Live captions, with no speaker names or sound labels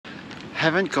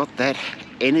haven't got that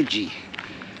energy,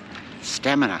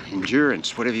 stamina,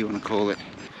 endurance, whatever you want to call it.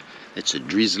 It's a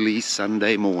drizzly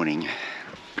Sunday morning.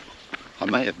 I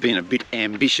may have been a bit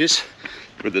ambitious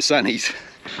with the sunnies,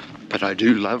 but I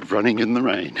do love running in the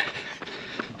rain.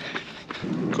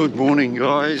 Good morning,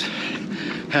 guys.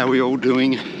 How are we all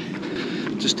doing?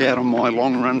 Just out on my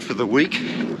long run for the week.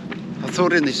 I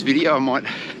thought in this video I might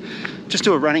just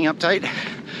do a running update,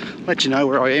 let you know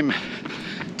where I am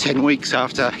 10 weeks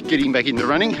after getting back into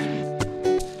running.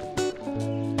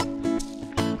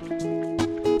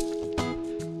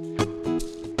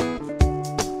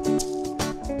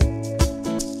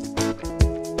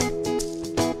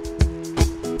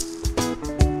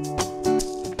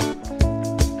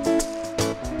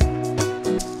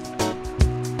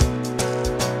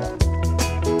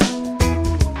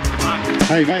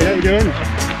 Hey mate, how you doing?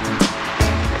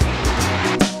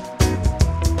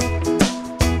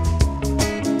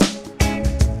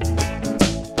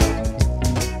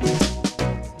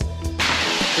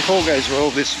 If all goes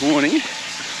well this morning,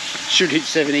 should hit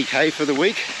 70k for the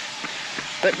week.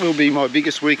 That will be my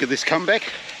biggest week of this comeback.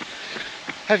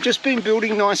 I've just been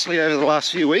building nicely over the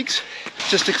last few weeks,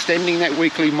 just extending that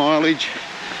weekly mileage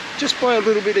just by a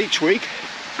little bit each week.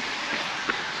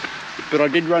 But I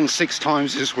did run 6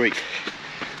 times this week,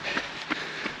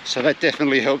 so that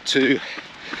definitely helped to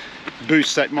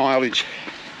boost that mileage.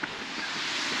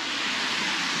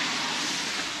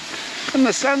 And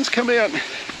the sun's come out,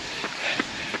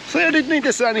 so I didn't need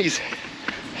the sunnies.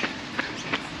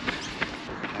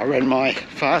 I ran my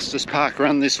fastest park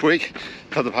run this week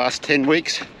for the past 10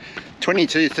 weeks,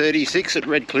 22:36 at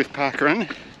Redcliffe Park Run.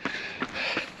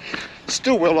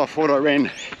 Still well off what I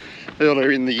ran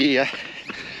earlier in the year,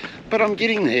 but I'm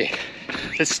getting there.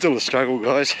 It's still a struggle,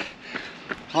 guys.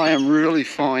 I am really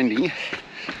finding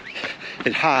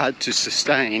it hard to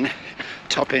sustain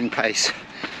top end pace.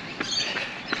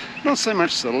 Not so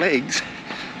much the legs,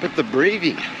 but the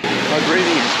breathing. My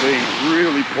breathing has been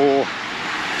really poor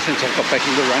since I got back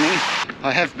into running.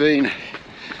 I have been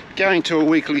going to a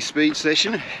weekly speed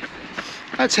session.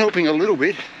 That's helping a little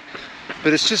bit,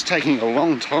 but it's just taking a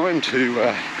long time to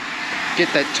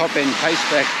get that top end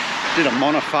pace back. Did a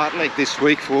mono fartlek this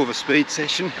week for the speed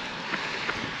session,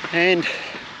 and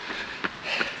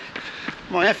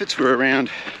my efforts were around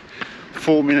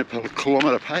 4 minute per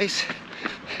kilometre pace.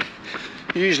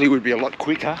 Usually would be a lot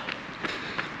quicker,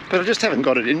 but I just haven't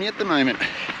got it in me at the moment.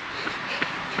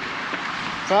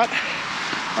 But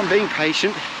I'm being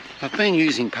patient. I've been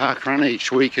using parkrun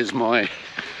each week as my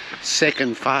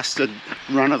second fastest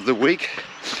run of the week,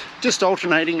 just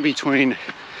alternating between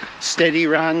steady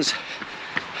runs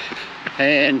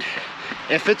and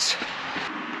efforts.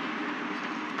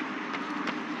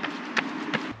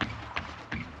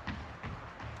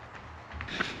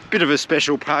 Bit of a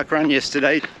special park run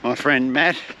yesterday. My friend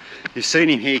Matt, you've seen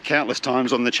him here countless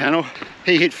times on the channel.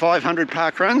 He hit 500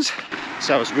 park runs,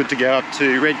 so it was good to go up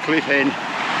to Redcliffe and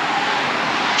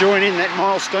join in that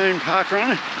milestone park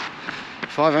run.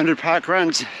 500 park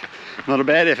runs, not a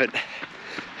bad effort.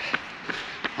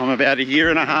 I'm about 1.5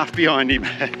 years behind him.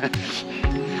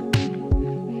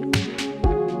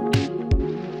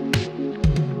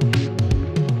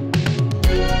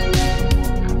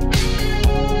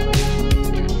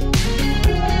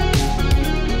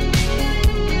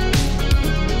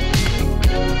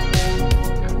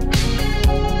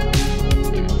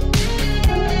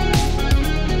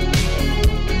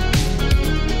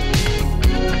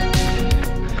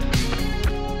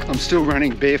 Still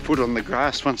running barefoot on the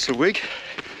grass once a week.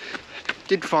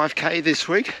 Did 5k this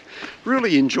week,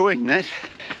 really enjoying that.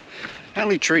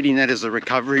 Only treating that as a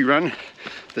recovery run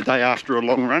the day after a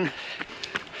long run.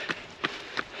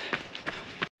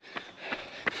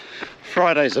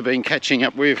 Fridays I've been catching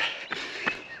up with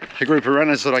a group of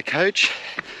runners that I coach,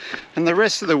 and the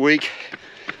rest of the week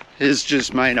is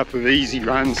just made up of easy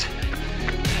runs.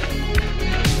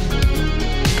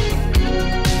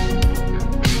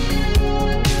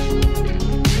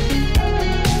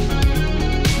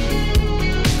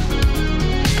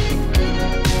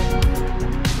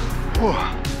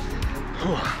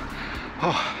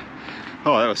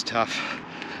 Oh, that was tough.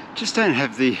 Just don't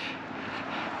have the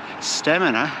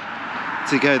stamina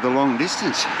to go the long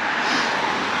distance.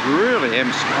 Really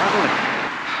am struggling.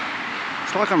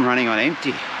 It's like I'm running on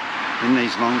empty in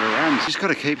these longer runs. Just got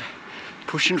to keep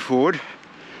pushing forward.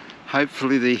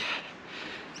 Hopefully the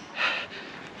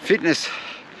fitness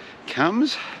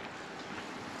comes.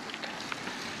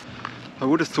 I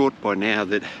would have thought by now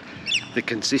that the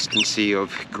consistency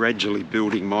of gradually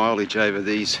building mileage over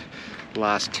these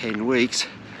last 10 weeks,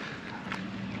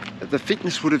 the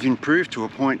fitness would have improved to a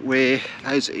point where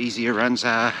those easier runs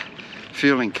are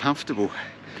feeling comfortable,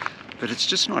 but it's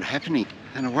just not happening.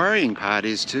 And the worrying part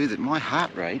is too that my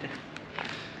heart rate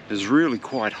is really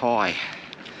quite high,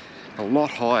 a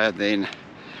lot higher than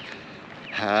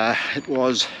it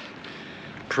was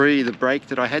pre the break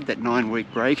that I had, that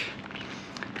 9-week break.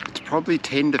 It's probably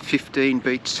 10 to 15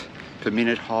 beats per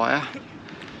minute higher,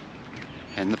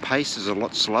 and the pace is a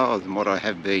lot slower than what I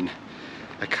have been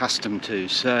accustomed to.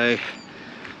 So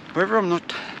whether I'm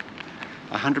not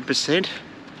 100%,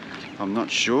 I'm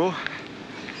not sure,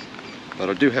 but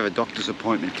I do have a doctor's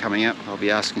appointment coming up. I'll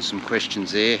be asking some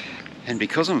questions there, and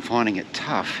because I'm finding it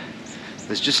tough,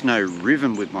 there's just no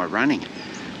rhythm with my running.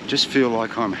 I just feel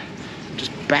like I'm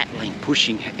just battling,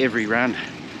 pushing every run,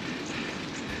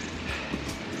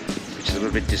 which is a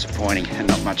little bit disappointing and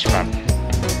not much fun.